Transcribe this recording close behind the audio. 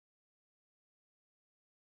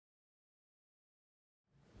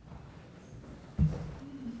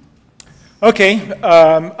Okay,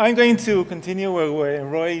 I'm going to continue where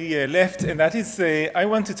Roy left, and that is I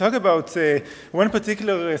want to talk about one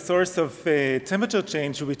particular source of temperature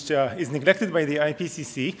change which is neglected by the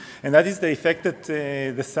IPCC, and that is the effect that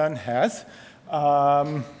the sun has.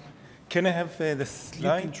 Can I have the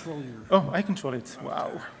slide? You control your... Oh, I control it.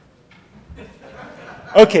 Wow.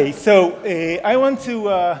 Okay, so I want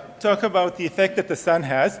to talk about the effect that the sun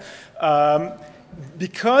has.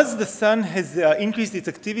 Because the sun has increased its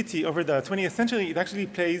activity over the 20th century, it actually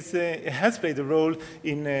has played a role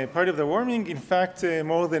in part of the warming, in fact,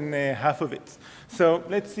 more than half of it. So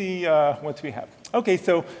let's see what we have. Okay,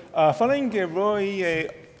 so following Roy,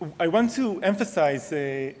 I want to emphasize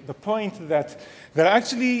the point that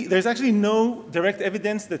there's actually no direct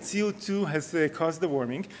evidence that CO2 has caused the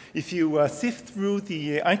warming. If you sift through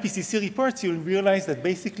the IPCC reports, you'll realize that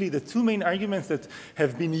basically the two main arguments that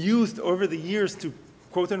have been used over the years to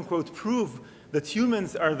quote-unquote prove that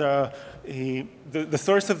humans are the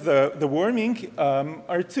source of the warming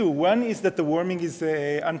are two. One is that the warming is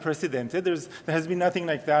unprecedented. There has been nothing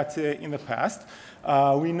like that in the past.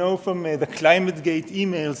 We know from the ClimateGate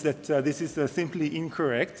emails that this is simply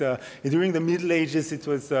incorrect. During the Middle Ages, it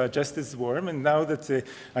was just as warm, and now that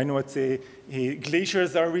I know what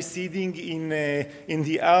glaciers are receding in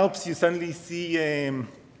the Alps, you suddenly see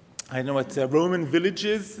I don't know what Roman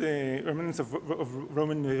villages, remnants of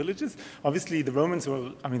Roman villages. Obviously, the Romans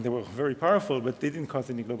were, they were very powerful, but they didn't cause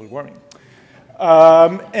any global warming.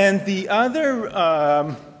 And the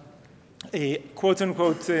other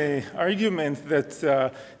quote-unquote argument that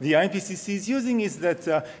the IPCC is using is that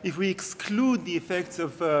if we exclude the effects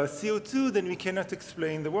of CO2, then we cannot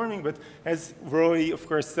explain the warming. But as Roy, of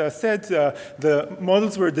course, said, the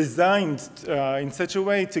models were designed in such a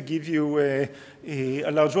way to give you a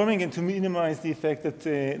large warming and to minimize the effect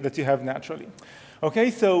that you have naturally. Okay,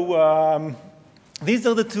 so these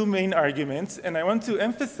are the two main arguments, and I want to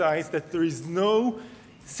emphasize that there is no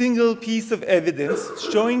single piece of evidence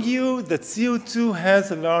showing you that CO2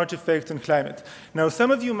 has a large effect on climate. Now,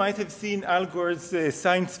 some of you might have seen Al Gore's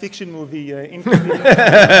science fiction movie, Inconvenient.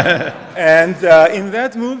 And in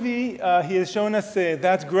that movie, he has shown us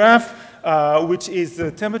that graph, which is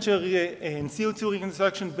temperature and CO2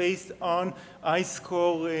 reconstruction based on ice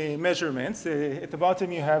core measurements. At the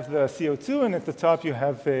bottom, you have the CO2, and at the top, you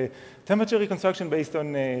have temperature reconstruction based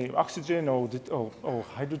on oxygen or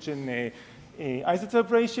hydrogen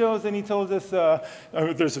isotope ratios, and he told us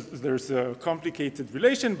there's a complicated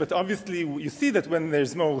relation, but obviously you see that when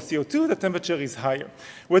there's more CO2, the temperature is higher.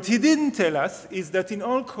 What he didn't tell us is that in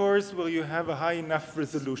all cores where you have a high enough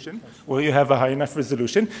resolution,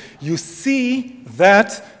 you see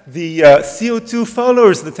that the CO2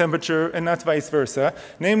 follows the temperature and not vice versa.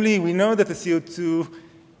 Namely, we know that the CO2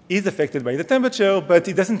 is affected by the temperature, but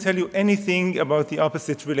it doesn't tell you anything about the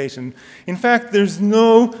opposite relation. In fact, there's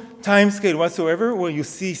no time scale whatsoever where you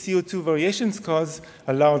see CO2 variations cause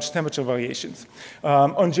a large temperature variations.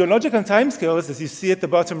 On geological timescales, as you see at the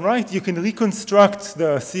bottom right, you can reconstruct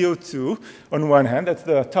the CO2 on one hand. That's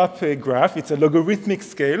the top graph. It's a logarithmic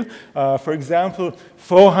scale. For example,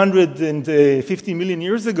 450 million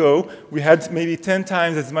years ago, we had maybe 10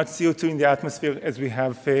 times as much CO2 in the atmosphere as we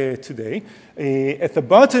have today. At the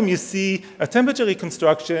bottom, you see a temperature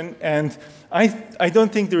reconstruction, and I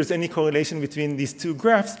don't think there is any correlation between these two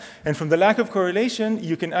graphs. And from the lack of correlation,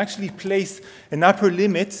 you can actually place an upper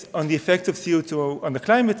limit on the effect of CO2 on the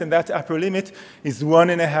climate, and that upper limit is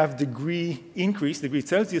 1.5 degree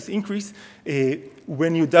Celsius increase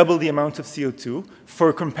when you double the amount of CO2.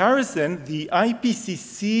 For comparison, the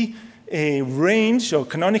IPCC range, or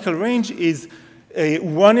canonical range, is a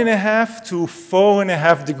 1.5 to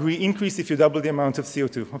 4.5 degree increase if you double the amount of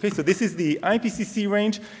CO2. Okay, so this is the IPCC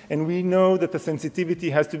range, and we know that the sensitivity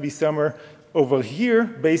has to be somewhere over here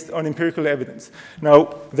based on empirical evidence.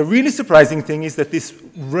 Now, the really surprising thing is that this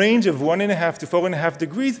range of 1.5 to 4.5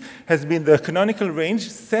 degrees has been the canonical range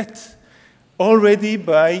set already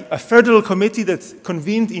by a federal committee that's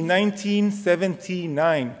convened in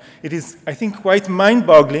 1979. It is, I think, quite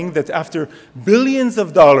mind-boggling that after billions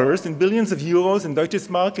of dollars and billions of euros and Deutsches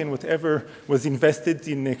Mark and whatever was invested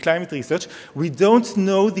in climate research, we don't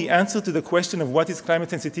know the answer to the question of what is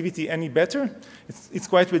climate sensitivity any better. It's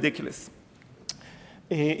quite ridiculous.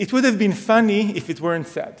 It would have been funny if it weren't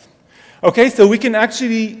sad. Okay, so we can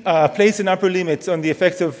actually place an upper limit on the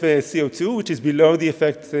effects of CO2, which is below the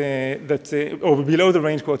effect or below the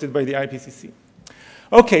range quoted by the IPCC.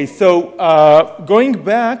 Okay, so going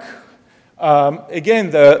back,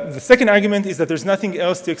 again, the second argument is that there's nothing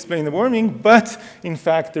else to explain the warming, but in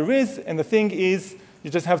fact there is, and the thing is You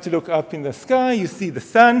just have to look up in the sky. You see the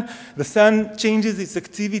sun. The sun changes its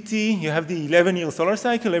activity. You have the 11-year solar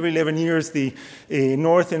cycle. Every 11 years, the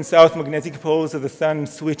north and south magnetic poles of the sun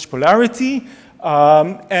switch polarity.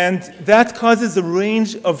 And that causes a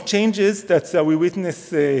range of changes that we witness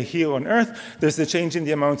here on Earth. There's a change in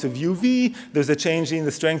the amount of UV. There's a change in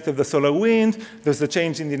the strength of the solar wind. There's a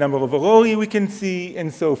change in the number of aurorae we can see,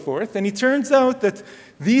 and so forth. And it turns out that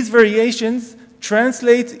these variations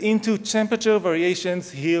translate into temperature variations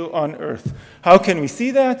here on Earth. How can we see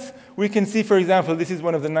that? We can see, for example, this is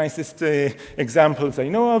one of the nicest examples I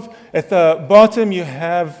know of. At the bottom, you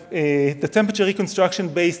have the temperature reconstruction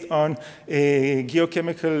based on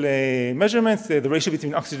geochemical measurements, the ratio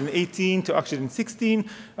between oxygen 18 to oxygen 16.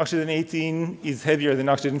 Oxygen 18 is heavier than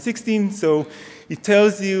oxygen 16, so it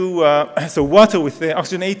tells you, so water with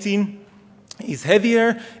oxygen 18 is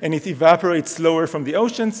heavier, and it evaporates slower from the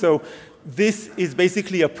ocean. So this is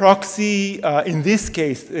basically a proxy, in this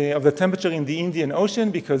case, of the temperature in the Indian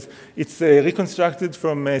Ocean, because it's reconstructed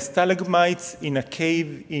from stalagmites in a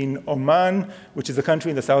cave in Oman, which is a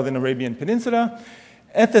country in the southern Arabian Peninsula.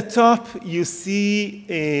 At the top, you see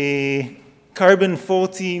a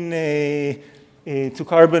carbon-14 to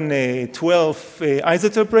carbon-12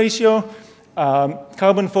 isotope ratio.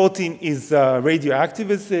 Carbon-14 is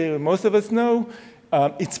radioactive, as most of us know.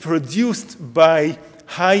 It's produced by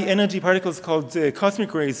high energy particles called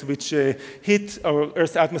cosmic rays, which hit our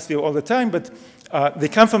Earth's atmosphere all the time, but they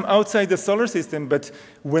come from outside the solar system. But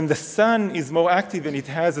when the sun is more active and it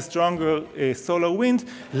has a stronger solar wind,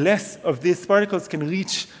 less of these particles can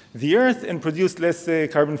reach the Earth and produce less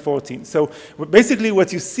carbon-14. So basically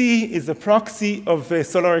what you see is a proxy of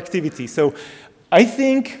solar activity. So I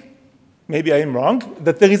think, maybe I am wrong,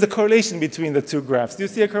 that there is a correlation between the two graphs. Do you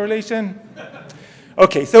see a correlation?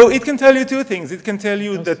 Okay, so it can tell you two things. It can tell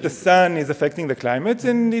you that the sun is affecting the climate,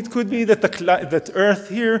 and it could be that that Earth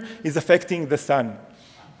here is affecting the sun.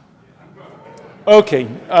 Okay,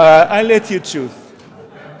 I'll let you choose.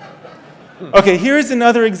 Okay, here's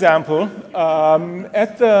another example.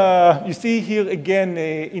 You see here again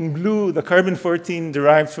in blue the carbon-14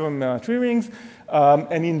 derived from tree rings,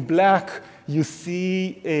 and in black you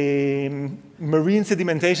see marine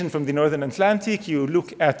sedimentation from the northern Atlantic. You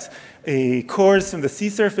look at cores from the sea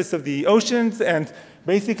surface of the oceans, and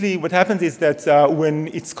basically what happens is that when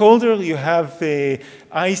it's colder, you have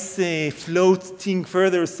ice floating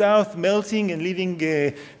further south, melting and leaving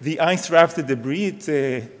the ice-rafted debris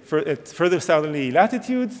at further southerly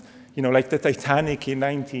latitudes, you know, like the Titanic in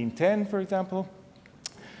 1910, for example.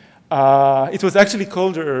 It was actually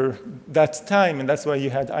colder that time, and that's why you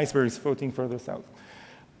had icebergs floating further south.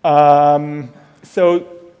 So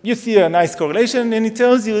you see a nice correlation, and it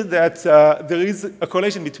tells you that there is a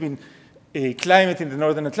correlation between climate in the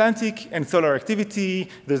northern Atlantic and solar activity.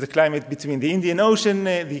 There's a climate between the Indian Ocean,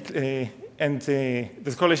 and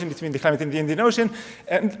there's a correlation between the climate in the Indian Ocean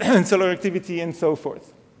and solar activity and so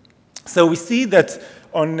forth. So we see that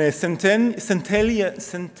on centennial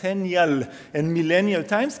and millennial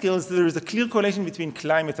timescales, there is a clear correlation between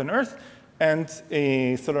climate on Earth and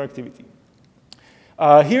solar activity.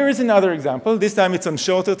 Here is another example. This time it's on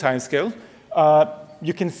shorter timescale.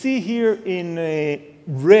 You can see here in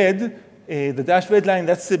red, the dashed red line,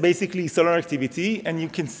 that's basically solar activity. And you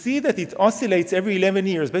can see that it oscillates every 11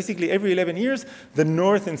 years. Basically, every 11 years, the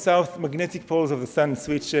north and south magnetic poles of the sun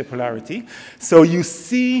switch polarity. So you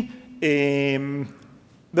see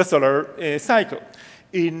the solar cycle.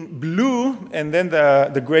 In blue, and then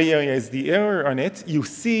the gray area is the error on it, you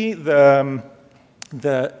see the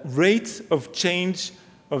rate of change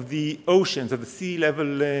of the oceans, of the sea level,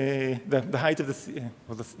 the height of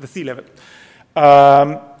the sea level.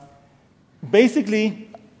 Basically,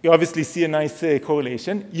 you obviously see a nice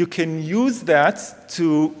correlation. You can use that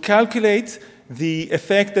to calculate the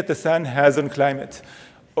effect that the sun has on climate.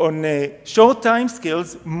 On short time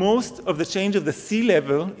scales, most of the change of the sea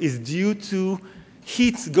level is due to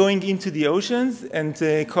heat going into the oceans and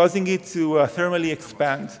causing it to thermally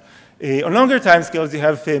expand. On longer time scales, you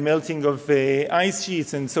have melting of ice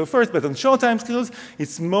sheets and so forth, but on short time scales,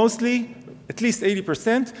 it's mostly, at least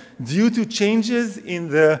 80%, due to changes in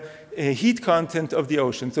the heat content of the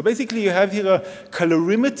ocean. So basically, you have here a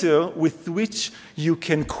calorimeter with which you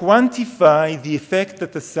can quantify the effect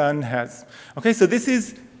that the sun has. Okay, so this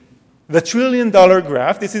is the $1 trillion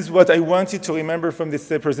graph. This is what I want you to remember from this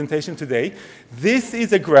presentation today. This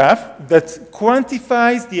is a graph that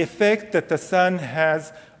quantifies the effect that the sun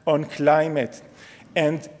has on climate.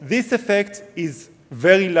 And this effect is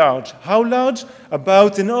very large. How large?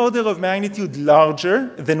 About an order of magnitude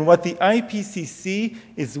larger than what the IPCC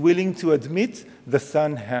is willing to admit the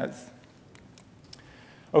sun has.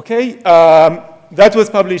 Okay, That was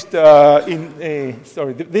published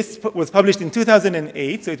this was published in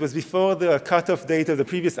 2008, so it was before the cutoff date of the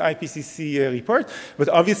previous IPCC report, but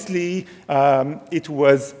obviously it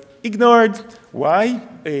was ignored. Why?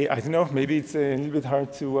 I don't know, maybe it's a little bit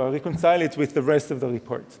hard to reconcile it with the rest of the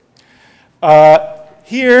report.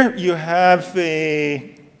 Here you have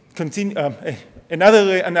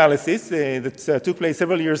another analysis that took place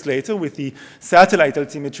several years later with the satellite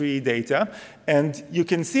altimetry data. And you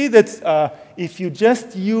can see that if you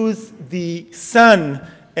just use the sun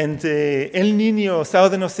and El Nino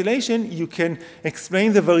southern oscillation, you can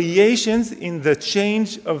explain the variations in the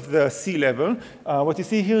change of the sea level. What you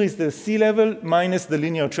see here is the sea level minus the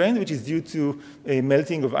linear trend, which is due to a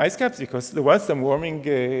melting of ice caps because there was some warming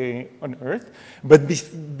on Earth. But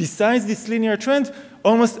besides this linear trend,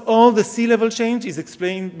 almost all the sea level change is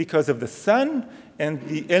explained because of the sun and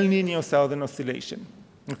the El Nino southern oscillation.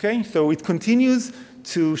 Okay, so it continues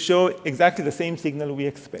to show exactly the same signal we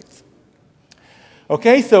expect.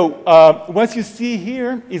 Okay, so what you see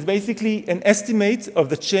here is basically an estimate of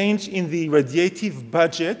the change in the radiative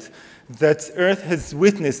budget that Earth has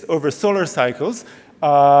witnessed over solar cycles.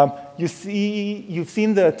 You've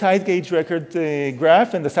seen the tide gauge record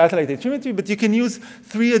graph and the satellite altimetry, but you can use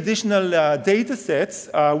 3 additional data sets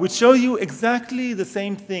which show you exactly the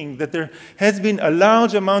same thing, that there has been a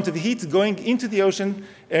large amount of heat going into the ocean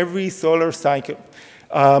every solar cycle.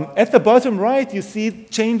 At the bottom right, you see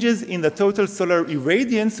changes in the total solar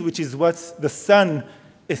irradiance, which is what the sun,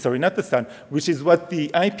 sorry, not the sun, which is what the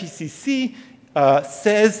IPCC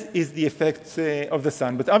says is the effect of the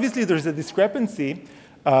sun. But obviously, there's a discrepancy.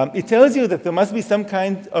 It tells you that there must be some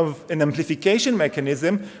kind of an amplification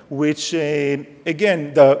mechanism, which,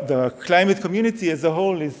 again, the climate community as a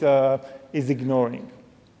whole is ignoring.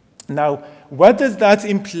 Now, what does that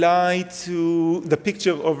imply to the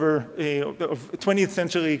picture over of 20th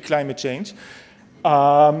century climate change?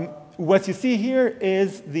 What you see here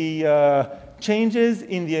is the changes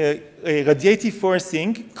in the radiative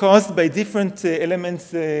forcing caused by different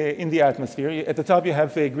elements in the atmosphere. At the top, you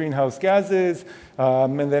have greenhouse gases,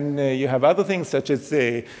 and then you have other things such as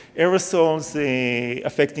aerosols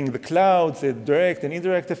affecting the clouds, direct and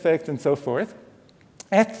indirect effects, and so forth.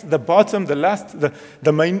 At the bottom, the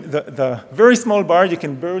very small bar you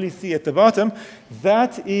can barely see at the bottom,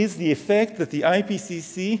 that is the effect that the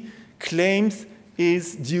IPCC claims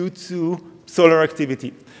is due to solar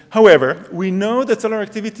activity. However, we know that solar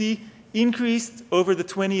activity increased over the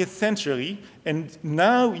 20th century, and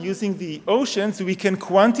now using the oceans, we can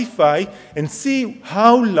quantify and see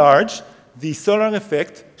how large the solar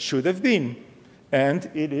effect should have been.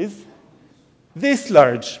 And it is this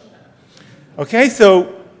large. Okay,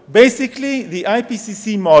 so basically the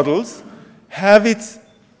IPCC models have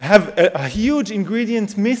a huge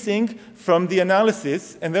ingredient missing from the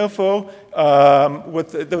analysis, and therefore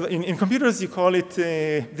in computers you call it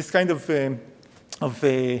this kind of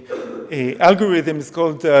algorithm is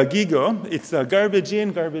called GIGO. It's garbage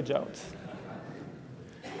in, garbage out.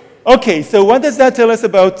 Okay, so what does that tell us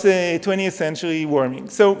about 20th century warming?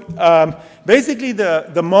 So basically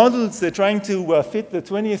the models trying to fit the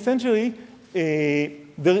 20th century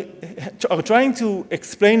are trying to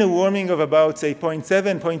explain a warming of about, say,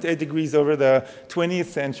 0.7, 0.8 degrees over the 20th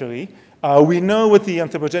century. We know what the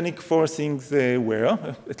anthropogenic forcings were,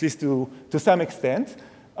 at least to some extent.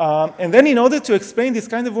 And then in order to explain this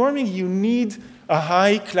kind of warming, you need a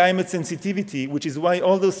high climate sensitivity, which is why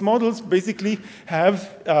all those models basically have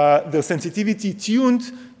the sensitivity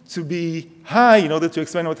tuned to be high in order to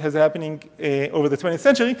explain what has happening over the 20th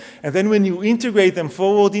century. And then when you integrate them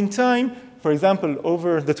forward in time, for example,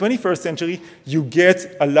 over the 21st century, you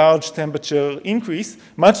get a large temperature increase,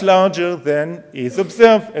 much larger than is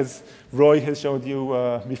observed, as Roy has showed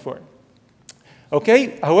you before.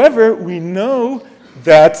 Okay, however, we know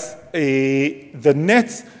that the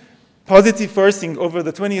net positive forcing over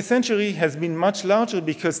the 20th century has been much larger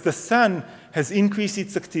because the sun has increased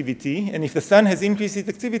its activity, and if the sun has increased its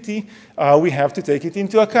activity, we have to take it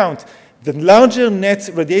into account. The larger net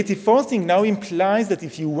radiative forcing now implies that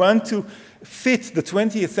if you want to fit the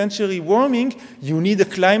 20th century warming, you need a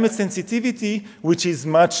climate sensitivity which is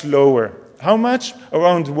much lower. How much?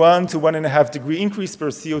 Around 1 to 1.5 degree increase per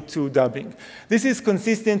CO2 doubling. This is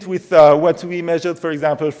consistent with what we measured, for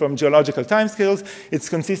example, from geological timescales. It's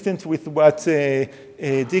consistent with what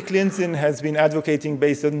Dick Lindzen has been advocating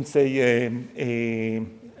based on, say,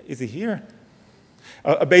 is he here?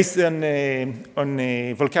 Based on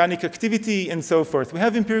volcanic activity and so forth. We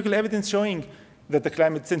have empirical evidence showing that the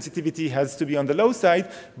climate sensitivity has to be on the low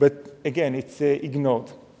side, but again, it's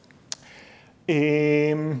ignored.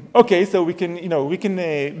 Okay, so we can,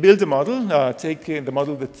 build a model, take the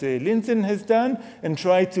model that Linton has done, and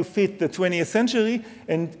try to fit the 20th century.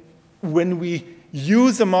 And when we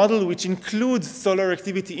use a model which includes solar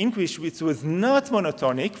activity increase, which was not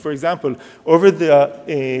monotonic, for example, over the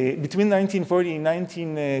between 1940 and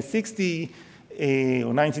 1960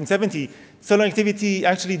 or 1970, solar activity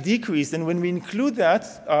actually decreased. And when we include that,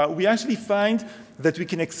 we actually find that we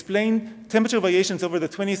can explain temperature variations over the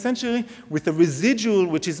 20th century with a residual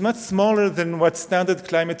which is much smaller than what standard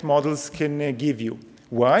climate models can give you.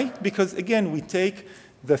 Why? Because, again, we take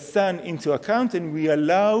the sun into account and we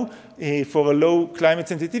allow for a low climate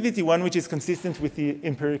sensitivity, one which is consistent with the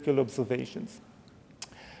empirical observations.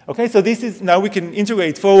 Okay, so this is, now we can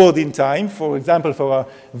integrate forward in time, for example, for a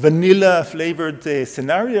vanilla-flavored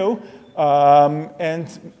scenario,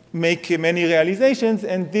 and make many realizations,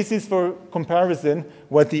 and this is for comparison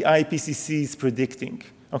what the IPCC is predicting.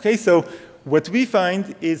 Okay, so what we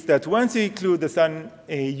find is that once you include the sun,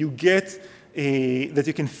 you get that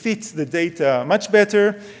you can fit the data much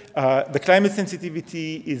better, the climate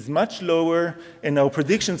sensitivity is much lower, and our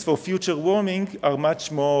predictions for future warming are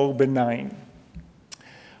much more benign.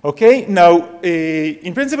 Okay, now,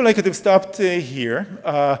 in principle, I could have stopped here,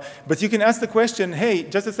 but you can ask the question, hey,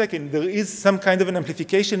 just a second, there is some kind of an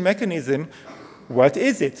amplification mechanism. What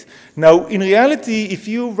is it? Now, in reality, if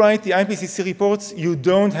you write the IPCC reports, you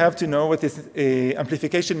don't have to know what this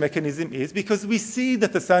amplification mechanism is, because we see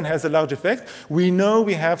that the sun has a large effect. We know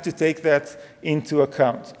we have to take that into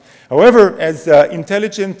account. However, as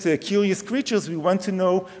intelligent, curious creatures, we want to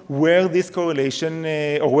know where this correlation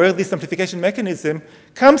or where this amplification mechanism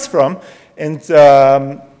comes from.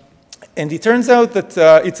 And it turns out that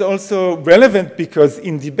it's also relevant because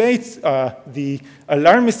in debates, the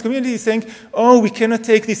alarmist community is saying, oh, we cannot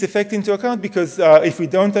take this effect into account because if we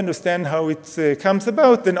don't understand how it comes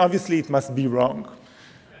about, then obviously it must be wrong.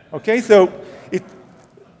 Okay, so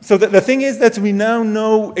the thing is that we now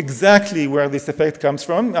know exactly where this effect comes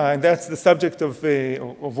from, and that's the subject of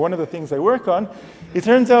one of the things I work on. It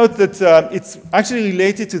turns out that it's actually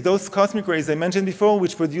related to those cosmic rays I mentioned before,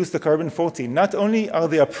 which produce the carbon-14. Not only are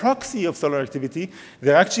they a proxy of solar activity,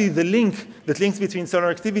 they're actually the link that links between solar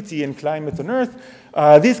activity and climate on Earth.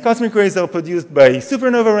 These cosmic rays are produced by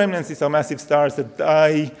supernova remnants. These are massive stars that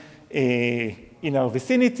die in our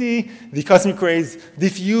vicinity. The cosmic rays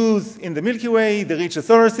diffuse in the Milky Way. They reach the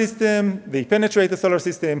solar system. They penetrate the solar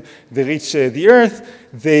system. They reach the Earth.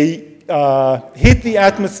 They hit the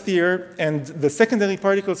atmosphere, and the secondary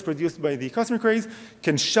particles produced by the cosmic rays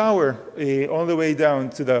can shower all the way down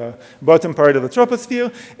to the bottom part of the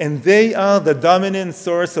troposphere, and they are the dominant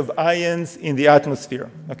source of ions in the atmosphere.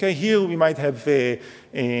 Okay, here we might have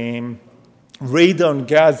radon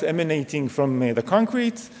gas emanating from the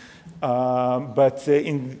concrete, but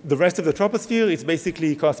in the rest of the troposphere, it's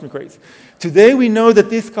basically cosmic rays. Today, we know that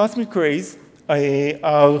these cosmic rays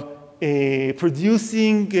are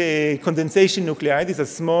producing condensation nuclei. These are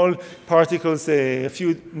small particles, a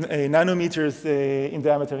few nanometers in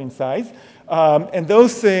diameter in size. And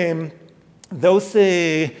those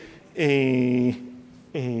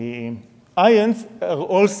ions are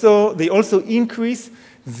also increase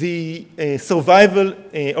the survival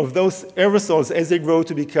of those aerosols as they grow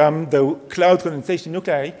to become the cloud condensation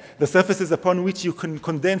nuclei, the surfaces upon which you can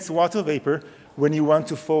condense water vapor when you want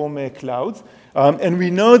to form clouds. And we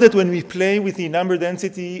know that when we play with the number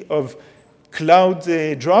density of cloud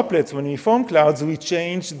droplets, when we form clouds, we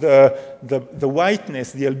change the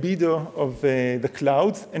whiteness, the albedo of the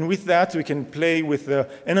clouds. And with that, we can play with the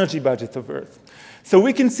energy budget of Earth. So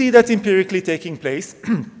we can see that empirically taking place.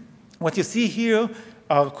 What you see here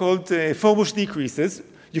are called Forbush decreases.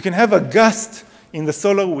 You can have a gust in the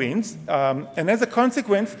solar winds, and as a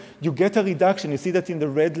consequence, you get a reduction. You see that in the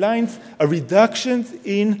red lines, a reduction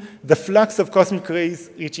in the flux of cosmic rays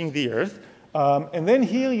reaching the Earth. And then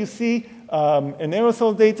here you see an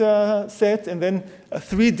aerosol data set, and then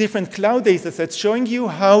 3 different cloud data sets showing you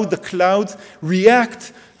how the clouds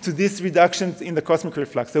react to these reductions in the cosmic ray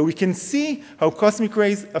flux. So we can see how cosmic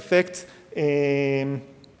rays affect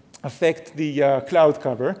the cloud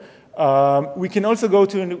cover. We can also go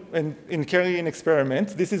to and carry an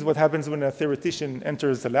experiment. This is what happens when a theoretician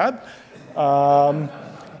enters a lab.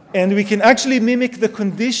 And we can actually mimic the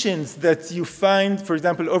conditions that you find, for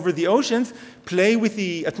example, over the oceans, play with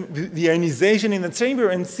the ionization in the chamber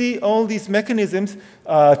and see all these mechanisms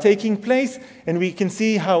taking place. And we can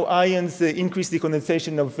see how ions increase the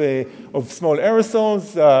condensation of small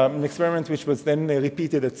aerosols, an experiment which was then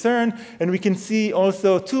repeated at CERN. And we can see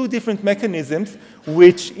also 2 different mechanisms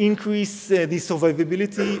which increase the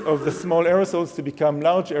survivability of the small aerosols to become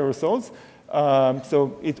large aerosols.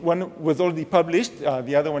 So one was already published.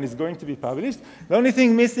 The other one is going to be published. The only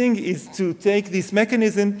thing missing is to take this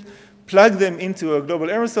mechanism, plug them into a global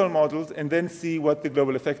aerosol model, and then see what the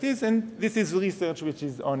global effect is. And this is research which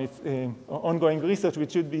is on its ongoing research,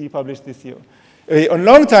 which should be published this year. On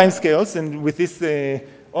long time scales, and with this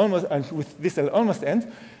I'll almost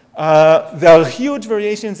end, there are huge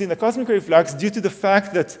variations in the cosmic ray flux due to the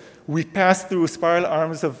fact that we pass through spiral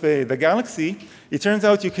arms of the galaxy. It turns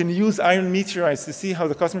out you can use iron meteorites to see how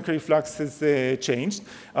the cosmic ray flux has changed.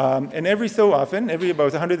 And every so often, every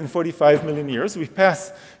about 145 million years, we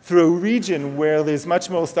pass through a region where there's much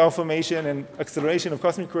more star formation and acceleration of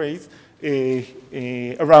cosmic rays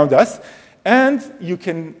around us. And you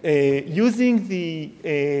can, using the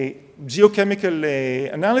geochemical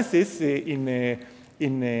analysis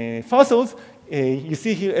in fossils, you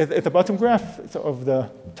see here at the bottom graph of the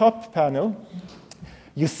top panel,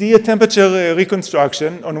 you see a temperature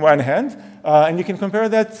reconstruction on one hand, and you can compare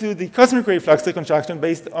that to the cosmic ray flux reconstruction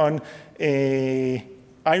based on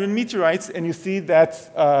iron meteorites, and you see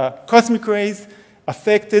that cosmic rays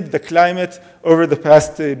affected the climate over the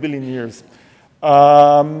past billion years.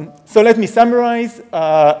 So let me summarize.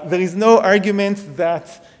 There is no argument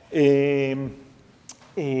that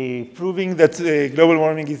proving that global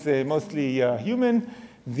warming is mostly human.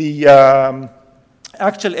 The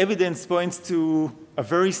actual evidence points to a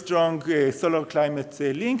very strong solar climate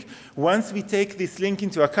link. Once we take this link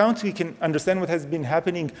into account, we can understand what has been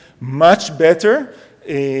happening much better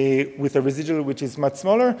with a residual which is much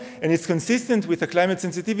smaller, and it's consistent with a climate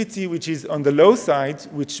sensitivity which is on the low side,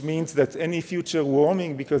 which means that any future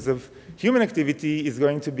warming because of human activity is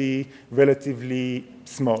going to be relatively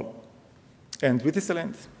small. And with this, I'll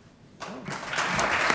end.